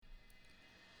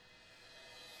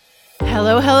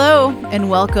Hello, hello, and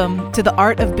welcome to The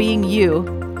Art of Being You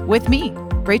with me,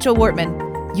 Rachel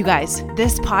Wortman. You guys,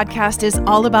 this podcast is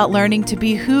all about learning to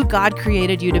be who God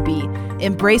created you to be,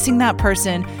 embracing that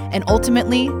person, and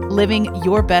ultimately living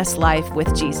your best life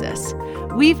with Jesus.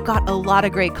 We've got a lot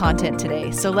of great content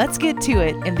today, so let's get to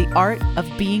it in The Art of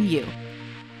Being You.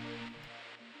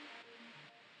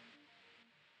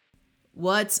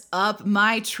 What's up,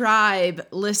 my tribe?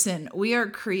 Listen, we are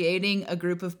creating a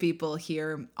group of people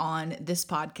here on this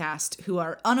podcast who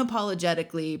are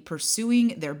unapologetically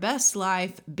pursuing their best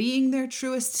life, being their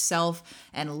truest self,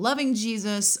 and loving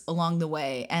Jesus along the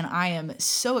way. And I am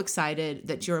so excited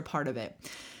that you're a part of it.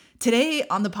 Today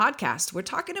on the podcast, we're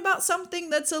talking about something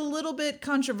that's a little bit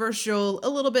controversial, a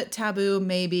little bit taboo,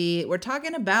 maybe. We're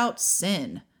talking about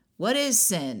sin. What is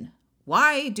sin?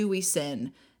 Why do we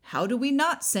sin? How do we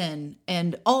not sin?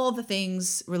 And all the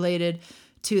things related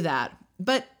to that.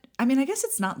 But I guess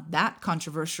it's not that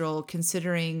controversial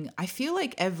considering I feel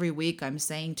like every week I'm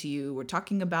saying to you, we're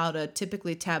talking about a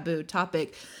typically taboo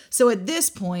topic. So at this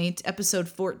point, episode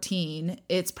 14,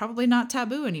 it's probably not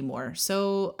taboo anymore.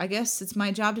 So I guess it's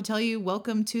my job to tell you,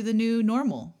 welcome to the new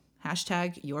normal.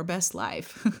 # your best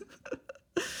life.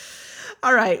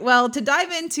 All right, well, to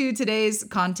dive into today's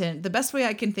content, the best way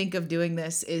I can think of doing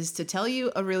this is to tell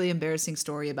you a really embarrassing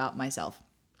story about myself.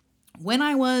 When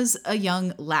I was a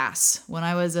young lass, when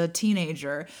I was a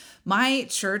teenager, my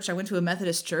church, I went to a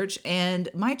Methodist church, and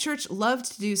my church loved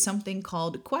to do something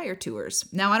called choir tours.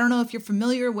 Now, I don't know if you're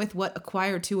familiar with what a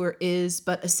choir tour is,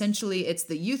 but essentially it's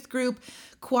the youth group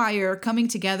choir coming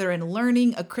together and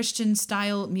learning a Christian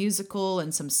style musical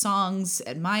and some songs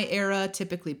at my era,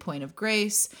 typically Point of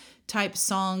Grace type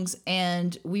songs,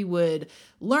 and we would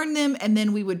learn them, and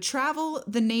then we would travel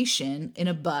the nation in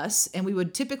a bus, and we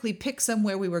would typically pick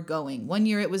somewhere we were going. One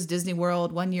year it was Disney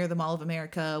World, one year the Mall of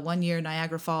America, one year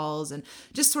Niagara Falls, and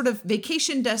just sort of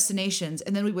vacation destinations.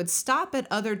 And then we would stop at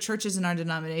other churches in our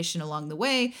denomination along the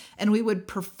way, and we would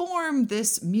perform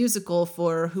this musical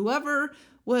for whoever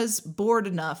was bored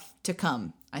enough to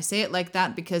come. I say it like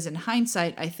that because in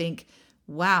hindsight, I think,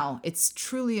 wow, it's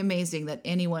truly amazing that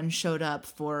anyone showed up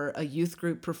for a youth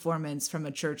group performance from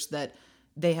a church that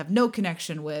they have no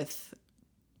connection with.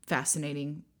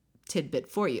 Fascinating tidbit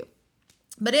for you.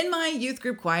 But in my youth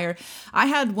group choir, I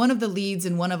had one of the leads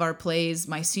in one of our plays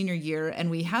my senior year, and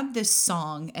we had this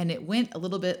song, and it went a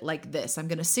little bit like this. I'm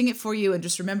going to sing it for you, and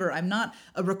just remember, I'm not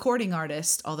a recording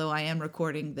artist, although I am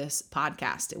recording this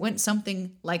podcast. It went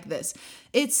something like this.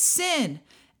 It's sin.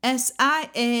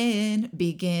 S-I-N,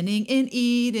 beginning in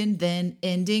Eden, then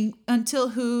ending until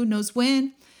who knows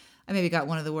when. I maybe got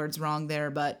one of the words wrong there,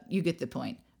 but you get the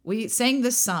point. We sang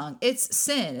this song, it's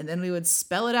sin, and then we would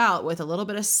spell it out with a little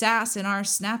bit of sass in our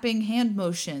snapping hand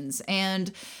motions.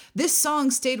 And this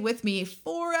song stayed with me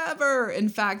forever. In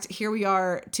fact, here we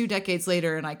are 2 decades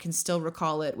later, and I can still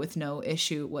recall it with no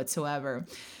issue whatsoever.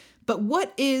 But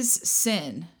what is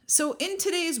sin? So in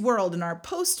today's world, in our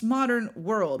postmodern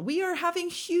world, we are having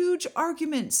huge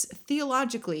arguments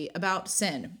theologically about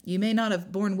sin. You may not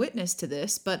have borne witness to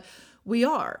this, but we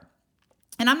are.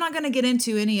 And I'm not going to get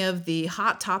into any of the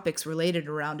hot topics related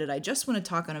around it. I just want to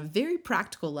talk on a very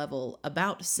practical level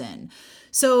about sin.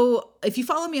 So if you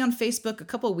follow me on Facebook a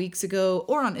couple weeks ago,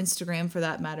 or on Instagram for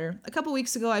that matter, a couple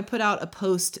weeks ago, I put out a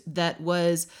post that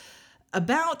was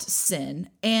about sin,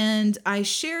 and I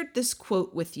shared this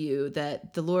quote with you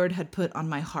that the Lord had put on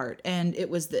my heart, and it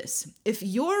was this: if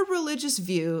your religious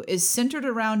view is centered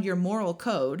around your moral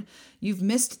code, you've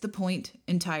missed the point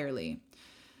entirely.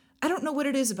 I don't know what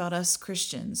it is about us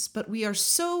Christians, but we are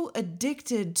so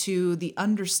addicted to the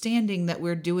understanding that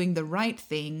we're doing the right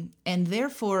thing, and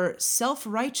therefore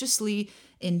self-righteously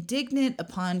indignant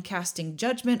upon casting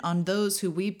judgment on those who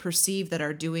we perceive that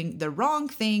are doing the wrong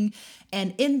thing.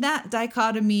 And in that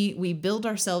dichotomy, we build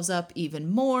ourselves up even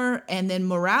more, and then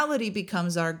morality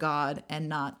becomes our God and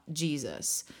not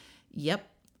Jesus. Yep,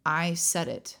 I said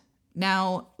it.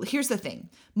 Now, here's the thing.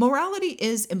 Morality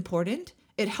is important.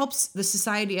 It helps the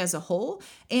society as a whole,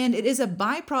 and it is a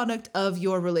byproduct of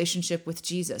your relationship with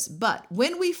Jesus. But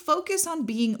when we focus on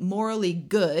being morally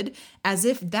good, as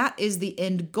if that is the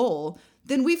end goal,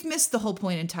 then we've missed the whole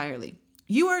point entirely.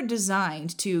 You are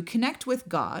designed to connect with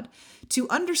God, to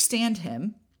understand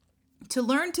Him, to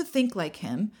learn to think like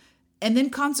Him, and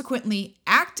then consequently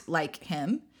act like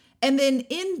Him. And then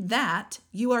in that,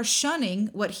 you are shunning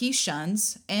what He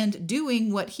shuns and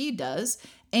doing what He does.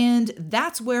 And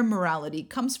that's where morality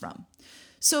comes from.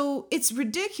 So it's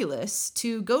ridiculous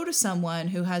to go to someone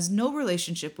who has no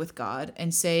relationship with God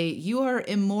and say you are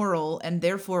immoral and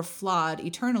therefore flawed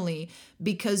eternally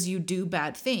because you do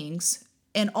bad things,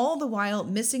 and all the while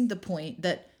missing the point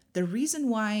that The reason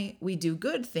why we do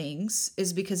good things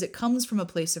is because it comes from a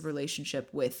place of relationship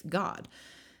with God.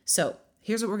 So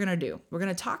here's what we're going to do. We're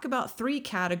going to talk about 3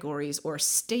 categories or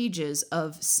stages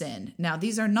of sin. Now,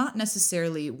 these are not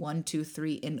necessarily 1, 2,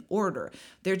 3 in order.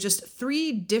 They're just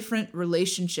 3 different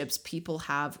relationships people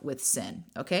have with sin,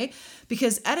 okay?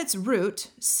 Because at its root,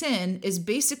 sin is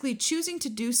basically choosing to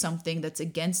do something that's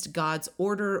against God's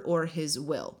order or his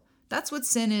will. That's what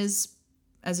sin is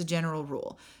as a general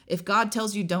rule. If God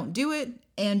tells you don't do it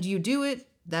and you do it,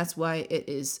 that's why it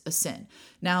is a sin.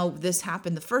 Now, this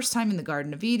happened the first time in the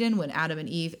Garden of Eden when Adam and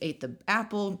Eve ate the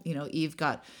apple. Eve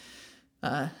got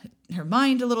her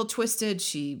mind a little twisted.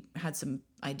 She had some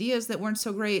ideas that weren't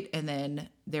so great. And then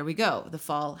there we go. The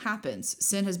fall happens.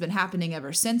 Sin has been happening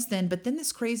ever since then. But then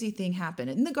this crazy thing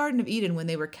happened. In the Garden of Eden, when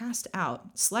they were cast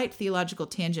out, slight theological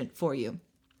tangent for you,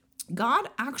 God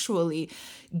actually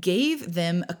gave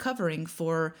them a covering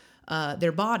for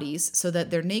their bodies so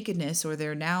that their nakedness or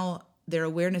their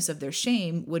awareness of their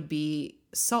shame would be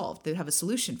solved. They'd have a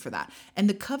solution for that. And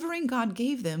the covering God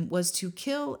gave them was to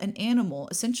kill an animal,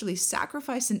 essentially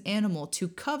sacrifice an animal to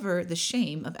cover the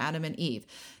shame of Adam and Eve.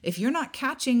 If you're not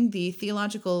catching the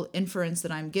theological inference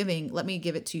that I'm giving, let me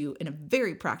give it to you in a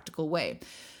very practical way.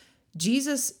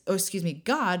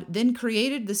 God then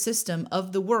created the system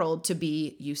of the world to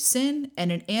be you sin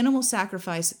and an animal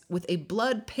sacrifice with a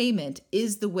blood payment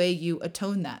is the way you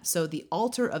atone that. So the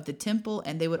altar of the temple,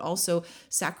 and they would also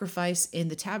sacrifice in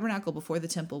the tabernacle before the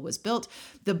temple was built.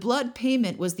 The blood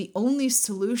payment was the only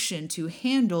solution to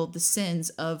handle the sins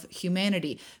of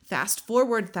humanity. Fast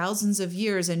forward thousands of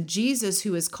years, and Jesus,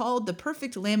 who is called the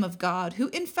perfect Lamb of God, who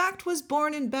in fact was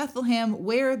born in Bethlehem,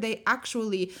 where they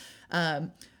actually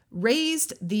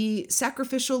raised the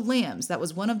sacrificial lambs. That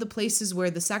was one of the places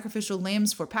where the sacrificial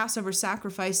lambs for Passover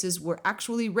sacrifices were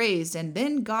actually raised. And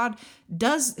then God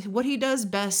does what he does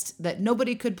best that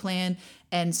nobody could plan.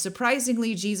 And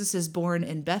surprisingly, Jesus is born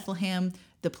in Bethlehem,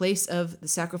 the place of the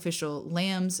sacrificial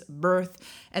lamb's birth.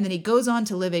 And then he goes on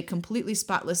to live a completely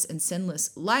spotless and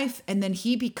sinless life. And then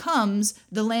he becomes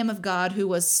the Lamb of God who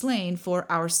was slain for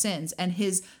our sins. And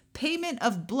his payment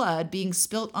of blood being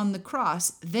spilt on the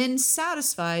cross then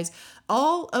satisfies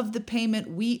all of the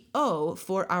payment we owe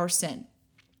for our sin.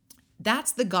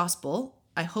 That's the gospel.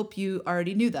 I hope you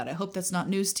already knew that. I hope that's not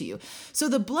news to you. So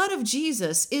the blood of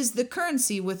Jesus is the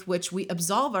currency with which we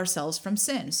absolve ourselves from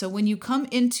sin. So when you come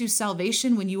into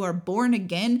salvation, when you are born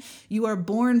again, you are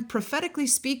born prophetically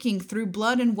speaking through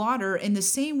blood and water in the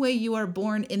same way you are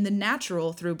born in the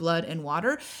natural through blood and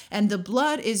water. And the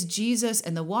blood is Jesus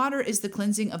and the water is the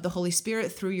cleansing of the Holy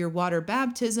Spirit through your water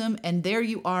baptism. And there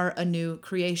you are, a new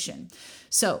creation.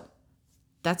 So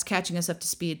that's catching us up to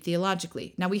speed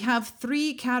theologically. Now, we have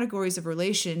 3 categories of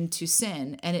relation to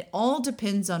sin, and it all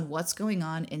depends on what's going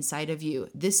on inside of you.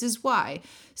 This is why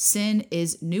sin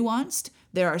is nuanced.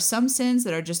 There are some sins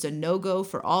that are just a no-go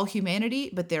for all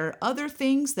humanity, but there are other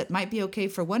things that might be okay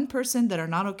for one person that are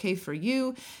not okay for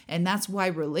you, and that's why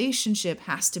relationship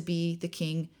has to be the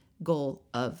king goal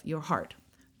of your heart.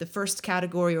 The first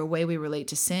category or way we relate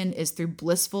to sin is through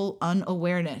blissful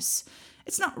unawareness.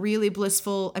 It's not really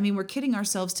blissful. I mean, we're kidding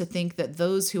ourselves to think that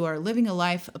those who are living a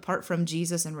life apart from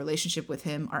Jesus and relationship with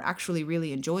him are actually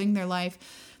really enjoying their life.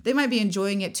 They might be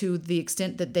enjoying it to the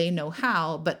extent that they know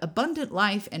how, but abundant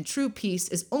life and true peace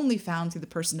is only found through the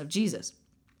person of Jesus.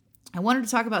 I wanted to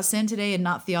talk about sin today and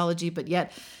not theology, but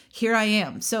yet here I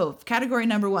am. So category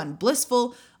number 1,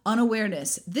 blissful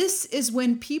unawareness. This is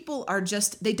when people are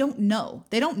they don't know.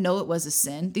 They don't know it was a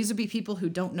sin. These would be people who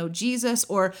don't know Jesus,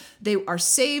 or they are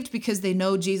saved because they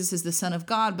know Jesus is the Son of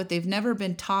God, but they've never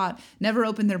been taught, never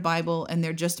opened their Bible, and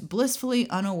they're just blissfully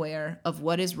unaware of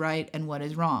what is right and what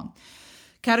is wrong.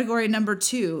 Category number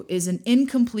 2 is an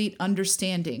incomplete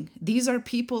understanding. These are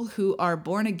people who are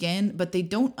born again, but they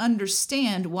don't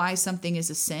understand why something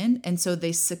is a sin. And so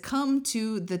they succumb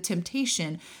to the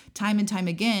temptation time and time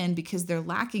again because they're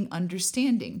lacking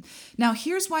understanding. Now,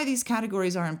 here's why these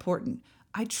categories are important.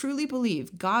 I truly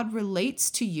believe God relates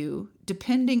to you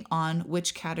depending on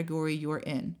which category you're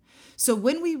in. So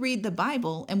when we read the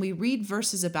Bible and we read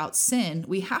verses about sin,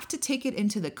 we have to take it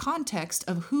into the context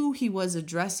of who he was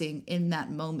addressing in that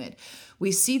moment.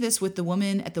 We see this with the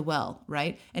woman at the well,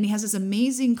 right? And he has this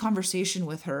amazing conversation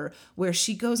with her where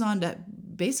she goes on to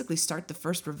basically start the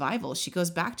first revival. She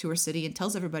goes back to her city and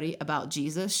tells everybody about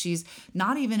Jesus. She's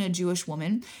not even a Jewish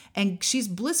woman, and she's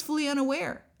blissfully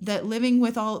unaware that living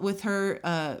with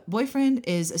her boyfriend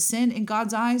is a sin in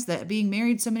God's eyes, that being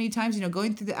married so many times,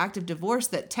 going through the act of divorce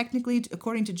that technically,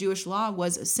 according to Jewish law,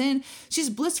 was a sin. She's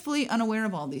blissfully unaware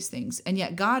of all these things. And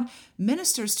yet God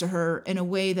ministers to her in a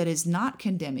way that is not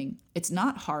condemning, it's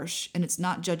not harsh, and it's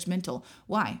not judgmental.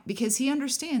 Why? Because he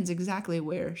understands exactly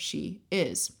where she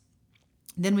is.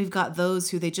 Then we've got those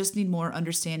who they just need more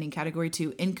understanding, category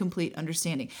 2, incomplete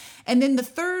understanding. And then the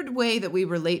third way that we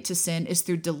relate to sin is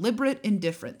through deliberate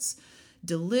indifference.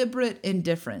 Deliberate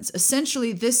indifference.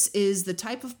 Essentially, this is the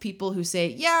type of people who say,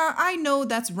 yeah, I know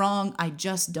that's wrong, I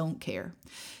just don't care.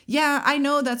 Yeah, I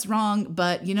know that's wrong,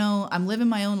 but I'm living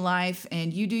my own life,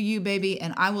 and you do you, baby,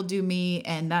 and I will do me,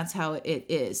 and that's how it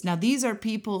is. Now, these are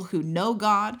people who know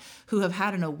God, who have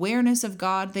had an awareness of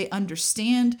God. They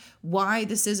understand why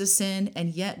this is a sin, and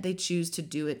yet they choose to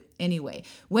do it anyway.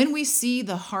 When we see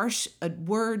the harsh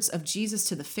words of Jesus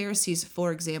to the Pharisees,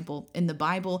 for example, in the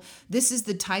Bible, this is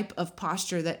the type of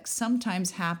posture that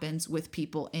sometimes happens with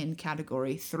people in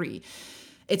category 3.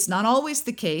 It's not always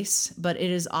the case, but it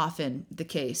is often the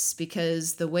case,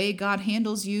 because the way God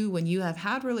handles you when you have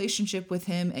had relationship with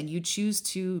him and you choose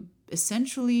to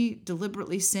essentially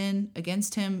deliberately sin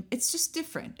against him, it's just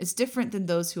different. It's different than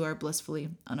those who are blissfully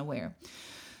unaware.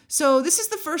 So this is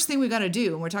the first thing we got to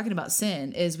do when we're talking about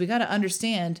sin, is we got to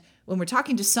understand when we're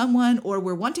talking to someone or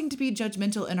we're wanting to be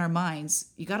judgmental in our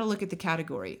minds, you got to look at the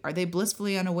category. Are they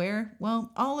blissfully unaware?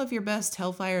 Well, all of your best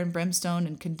hellfire and brimstone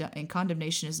and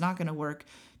condemnation is not going to work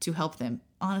to help them.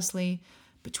 Honestly,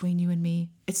 between you and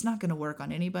me, it's not going to work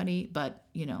on anybody, but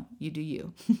you do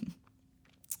you.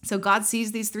 So God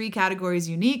sees these 3 categories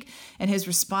unique, and his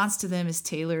response to them is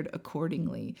tailored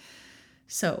accordingly.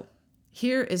 So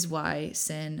here is why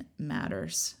sin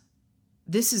matters.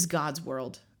 This is God's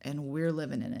world, and we're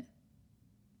living in it.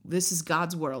 This is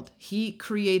God's world. He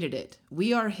created it.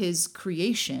 We are his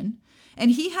creation,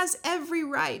 and he has every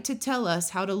right to tell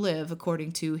us how to live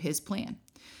according to his plan.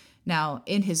 Now,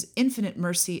 in his infinite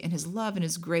mercy and his love and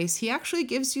his grace, he actually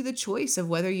gives you the choice of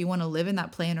whether you want to live in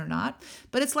that plan or not.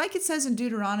 But it's like it says in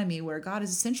Deuteronomy, where God is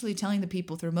essentially telling the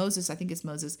people through Moses, I think it's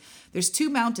Moses, there's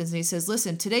 2 mountains. And he says,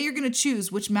 listen, today you're going to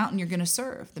choose which mountain you're going to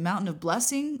serve, the mountain of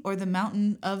blessing or the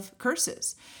mountain of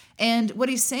curses. And what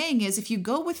he's saying is, if you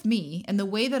go with me and the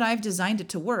way that I've designed it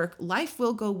to work, life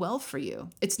will go well for you.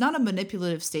 It's not a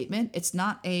manipulative statement. It's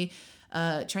not a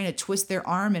trying to twist their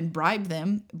arm and bribe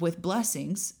them with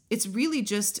blessings. It's really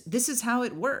just, this is how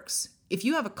it works. If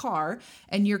you have a car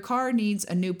and your car needs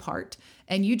a new part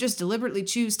and you just deliberately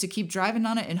choose to keep driving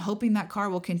on it and hoping that car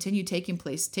will continue taking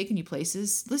you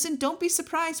places, listen, don't be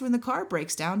surprised when the car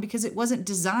breaks down, because it wasn't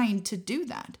designed to do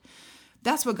that.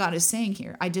 That's what God is saying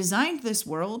here. I designed this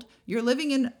world. You're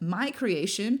living in my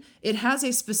creation. It has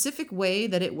a specific way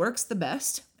that it works the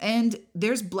best, and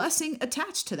there's blessing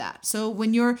attached to that. So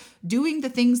when you're doing the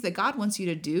things that God wants you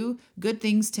to do, good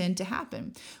things tend to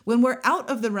happen. When we're out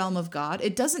of the realm of God,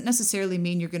 it doesn't necessarily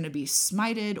mean you're going to be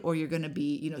smited or you're going to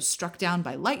be, struck down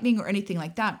by lightning or anything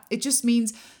like that. It just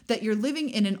means that you're living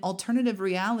in an alternative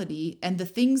reality, and the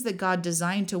things that God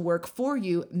designed to work for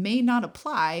you may not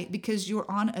apply because you're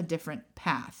on a different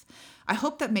path. I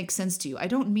hope that makes sense to you. I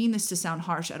don't mean this to sound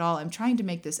harsh at all. I'm trying to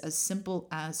make this as simple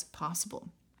as possible.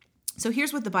 So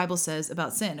here's what the Bible says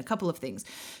about sin. A couple of things.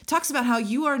 It talks about how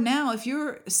you are now, if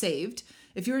you're saved,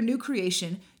 if you're a new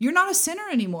creation, you're not a sinner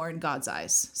anymore in God's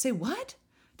eyes. Say, what?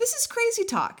 This is crazy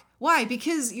talk. Why?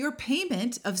 Because your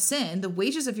payment of sin, the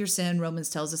wages of your sin, Romans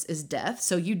tells us, is death.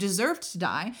 So you deserved to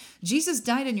die. Jesus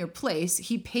died in your place.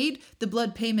 He paid the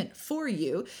blood payment for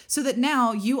you so that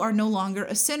now you are no longer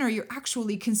a sinner. You're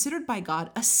actually considered by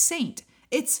God a saint.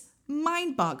 It's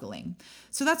mind-boggling.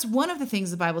 So that's one of the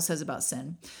things the Bible says about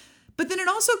sin. But then it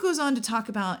also goes on to talk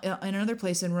about in another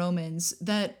place in Romans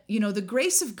that, the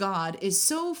grace of God is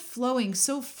so flowing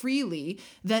so freely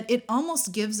that it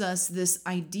almost gives us this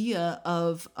idea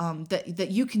of that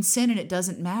you can sin and it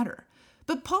doesn't matter.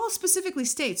 But Paul specifically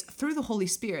states through the Holy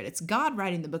Spirit, it's God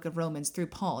writing the book of Romans through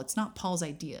Paul. It's not Paul's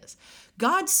ideas.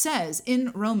 God says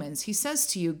in Romans, he says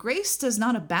to you, grace does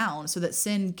not abound so that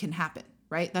sin can happen.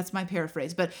 Right? That's my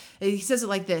paraphrase. But he says it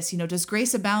like this, does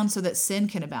grace abound so that sin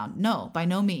can abound? No, by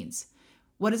no means.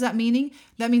 What is that meaning?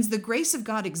 That means the grace of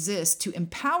God exists to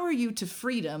empower you to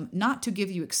freedom, not to give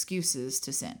you excuses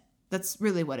to sin. That's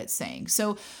really what it's saying.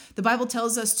 So the Bible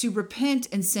tells us to repent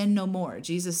and sin no more.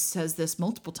 Jesus says this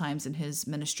multiple times in his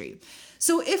ministry.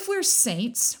 So if we're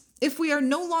saints, if we are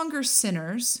no longer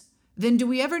sinners, then do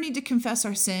we ever need to confess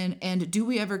our sin, and do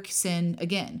we ever sin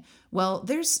again? Well,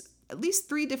 there's at least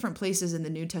 3 different places in the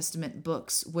New Testament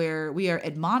books where we are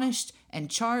admonished and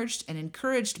charged and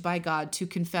encouraged by God to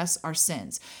confess our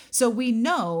sins. So we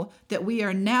know that we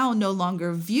are now no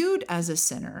longer viewed as a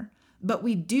sinner, but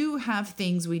we do have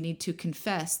things we need to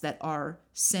confess that are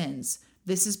sins.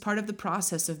 This is part of the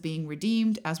process of being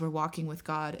redeemed as we're walking with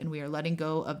God and we are letting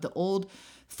go of the old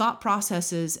thought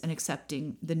processes and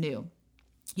accepting the new.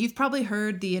 You've probably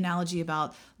heard the analogy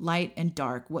about light and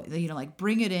dark, like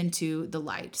bring it into the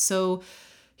light. So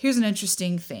here's an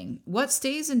interesting thing. What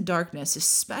stays in darkness,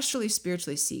 especially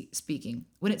spiritually speaking,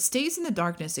 when it stays in the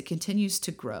darkness, it continues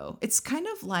to grow. It's kind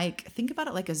of like, think about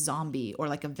it like a zombie or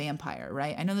like a vampire,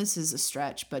 right? I know this is a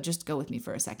stretch, but just go with me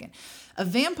for a second. A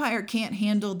vampire can't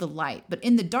handle the light, but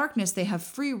in the darkness, they have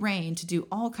free reign to do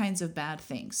all kinds of bad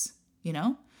things, you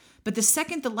know? But the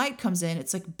second the light comes in,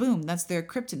 it's like, boom, that's their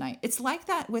kryptonite. It's like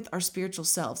that with our spiritual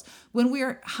selves. When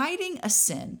we're hiding a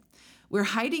sin, we're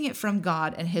hiding it from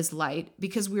God and his light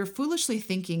because we're foolishly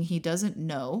thinking he doesn't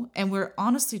know. And we're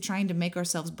honestly trying to make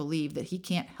ourselves believe that he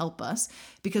can't help us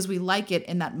because we like it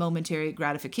in that momentary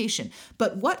gratification.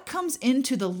 But what comes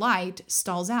into the light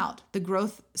stalls out. The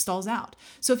growth stalls out.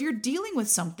 So if you're dealing with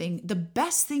something, the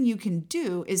best thing you can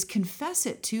do is confess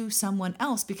it to someone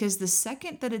else, because the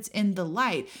second that it's in the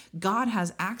light, God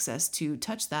has access to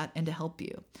touch that and to help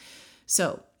you.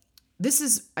 So this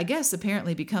is, I guess,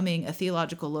 apparently becoming a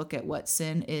theological look at what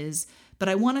sin is, but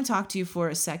I want to talk to you for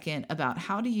a second about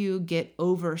how do you get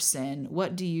over sin?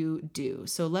 What do you do?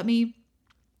 So let me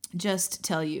just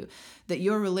tell you that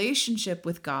your relationship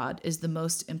with God is the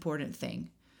most important thing.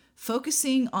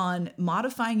 Focusing on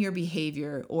modifying your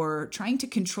behavior or trying to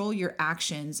control your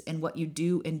actions and what you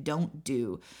do and don't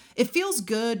do, it feels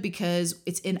good because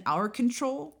it's in our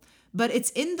control. But it's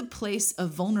in the place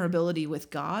of vulnerability with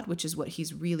God, which is what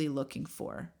he's really looking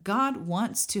for. God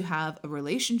wants to have a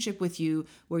relationship with you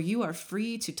where you are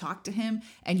free to talk to him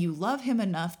and you love him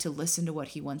enough to listen to what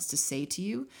he wants to say to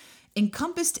you.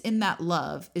 Encompassed in that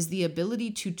love is the ability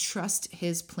to trust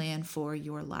his plan for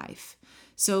your life.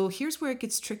 So here's where it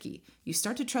gets tricky. You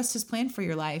start to trust his plan for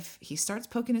your life. He starts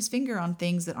poking his finger on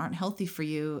things that aren't healthy for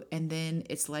you. And then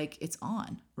it's like it's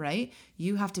on, right?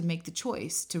 You have to make the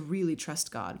choice to really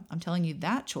trust God. I'm telling you,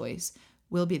 that choice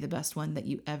will be the best one that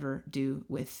you ever do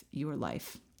with your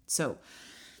life. So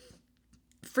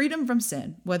freedom from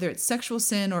sin, whether it's sexual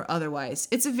sin or otherwise,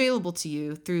 it's available to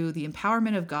you through the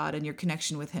empowerment of God and your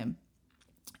connection with him.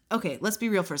 Okay, let's be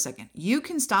real for a second. You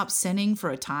can stop sinning for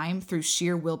a time through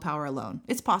sheer willpower alone.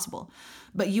 It's possible.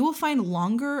 But you will find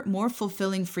longer, more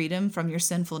fulfilling freedom from your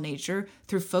sinful nature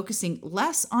through focusing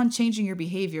less on changing your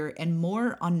behavior and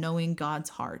more on knowing God's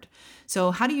heart.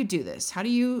 So how do you do this? How do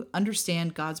you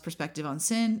understand God's perspective on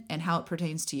sin and how it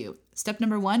pertains to you? Step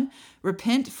number 1,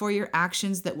 repent for your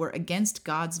actions that were against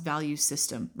God's value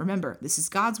system. Remember, this is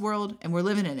God's world and we're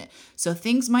living in it. So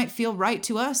things might feel right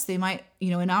to us. They might,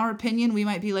 in our opinion, we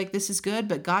might be like, this is good,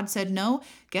 but God said no.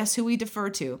 Guess who we defer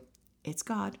to? It's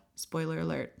God. Spoiler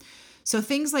alert. So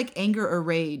things like anger or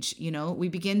rage, we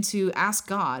begin to ask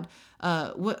God,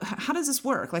 how does this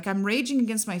work? Like, I'm raging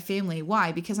against my family.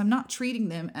 Why? Because I'm not treating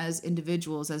them as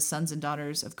individuals, as sons and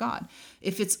daughters of God.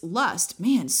 If it's lust,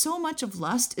 man, so much of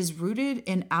lust is rooted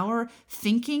in our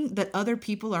thinking that other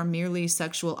people are merely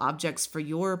sexual objects for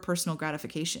your personal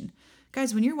gratification.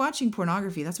 Guys, when you're watching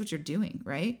pornography, that's what you're doing,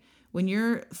 right? When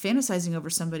you're fantasizing over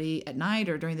somebody at night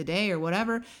or during the day or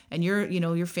whatever, and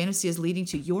your fantasy is leading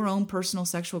to your own personal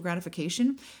sexual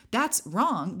gratification, that's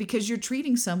wrong because you're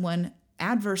treating someone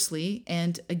adversely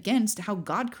and against how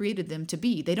God created them to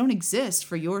be. They don't exist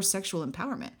for your sexual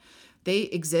empowerment. They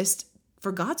exist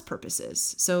for God's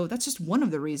purposes. So that's just one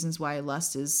of the reasons why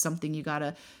lust is something you got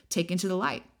to take into the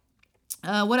light.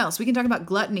 What else? We can talk about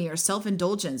gluttony or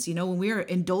self-indulgence. When we're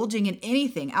indulging in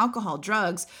anything, alcohol,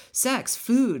 drugs, sex,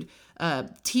 food,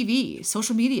 TV,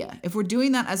 social media, if we're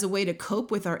doing that as a way to cope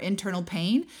with our internal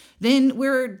pain, then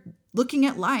we're looking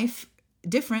at life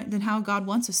different than how God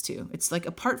wants us to. It's like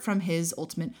apart from his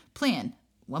ultimate plan.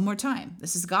 One more time,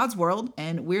 this is God's world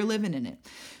and we're living in it.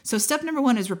 So step number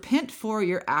 1 is repent for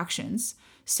your actions.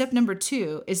 Step number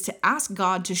 2 is to ask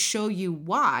God to show you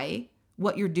why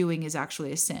what you're doing is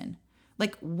actually a sin.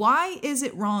 Like, why is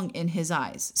it wrong in his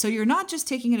eyes? So you're not just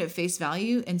taking it at face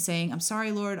value and saying, I'm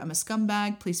sorry, Lord, I'm a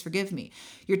scumbag, please forgive me.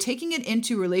 You're taking it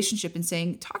into relationship and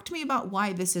saying, talk to me about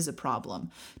why this is a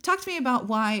problem. Talk to me about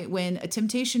why when a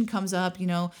temptation comes up,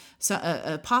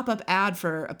 a pop-up ad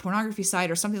for a pornography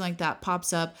site or something like that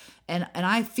pops up, and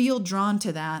I feel drawn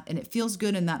to that and it feels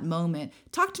good in that moment.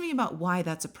 Talk to me about why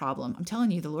that's a problem. I'm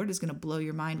telling you, the Lord is going to blow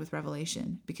your mind with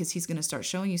revelation because he's going to start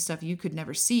showing you stuff you could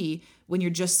never see when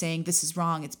you're just saying this is is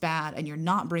wrong, it's bad, and you're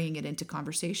not bringing it into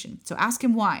conversation. So ask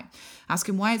him why. Ask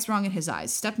him why it's wrong in his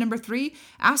eyes. Step number 3,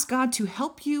 ask God to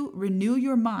help you renew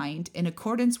your mind in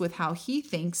accordance with how he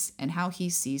thinks and how he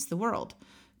sees the world.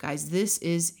 Guys, this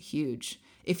is huge.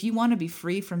 If you want to be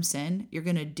free from sin, you're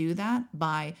going to do that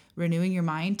by renewing your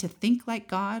mind to think like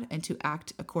God and to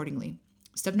act accordingly.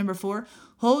 Step number 4,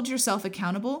 hold yourself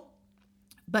accountable.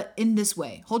 But in this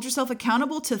way, hold yourself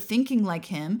accountable to thinking like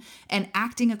him and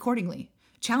acting accordingly.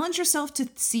 Challenge yourself to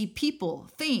see people,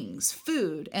 things,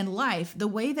 food, and life the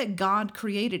way that God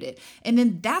created it. And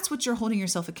then that's what you're holding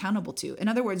yourself accountable to. In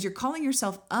other words, you're calling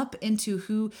yourself up into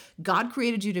who God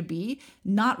created you to be,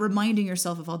 not reminding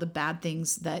yourself of all the bad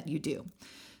things that you do.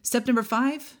 Step number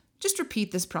 5, just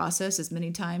repeat this process as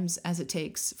many times as it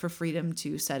takes for freedom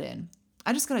to set in.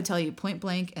 I just got to tell you point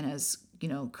blank and as,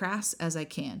 crass as I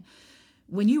can.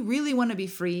 When you really want to be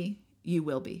free, you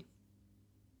will be.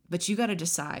 But you got to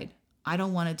decide, I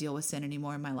don't want to deal with sin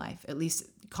anymore in my life. At least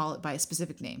call it by a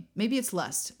specific name. Maybe it's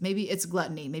lust. Maybe it's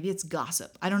gluttony. Maybe it's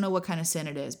gossip. I don't know what kind of sin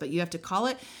it is, but you have to call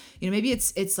it, maybe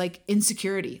it's like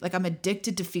insecurity. Like I'm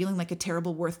addicted to feeling like a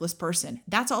terrible, worthless person.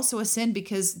 That's also a sin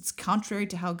because it's contrary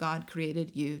to how God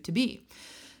created you to be.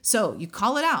 So you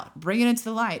call it out, bring it into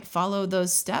the light, follow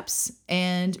those steps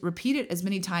and repeat it as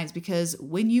many times because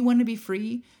when you want to be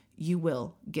free, you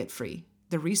will get free.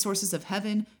 The resources of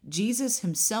heaven, Jesus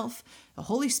himself, the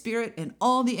Holy Spirit, and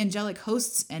all the angelic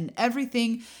hosts and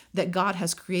everything that God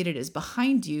has created is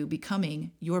behind you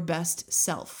becoming your best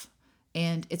self.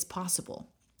 And it's possible.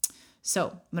 So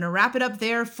I'm going to wrap it up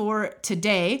there for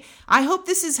today. I hope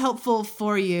this is helpful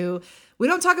for you. We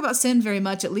don't talk about sin very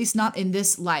much, at least not in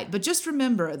this light. But just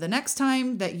remember, the next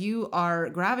time that you are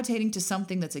gravitating to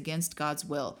something that's against God's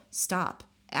will, stop.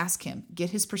 Ask him, get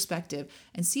his perspective,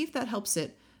 and see if that helps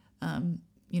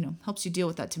helps you deal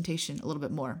with that temptation a little bit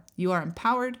more. You are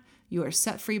empowered. You are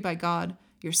set free by God.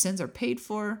 Your sins are paid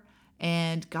for,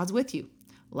 and God's with you.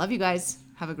 Love you guys.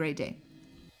 Have a great day.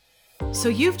 So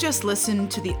you've just listened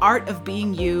to The Art of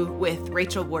Being You with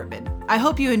Rachel Wortman. I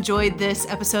hope you enjoyed this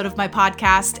episode of my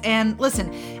podcast. And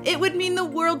listen, it would mean the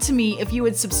world to me if you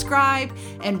would subscribe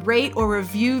and rate or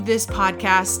review this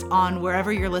podcast on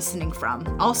wherever you're listening from.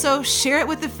 Also, share it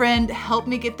with a friend. Help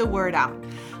me get the word out.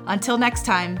 Until next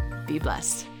time, be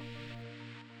blessed.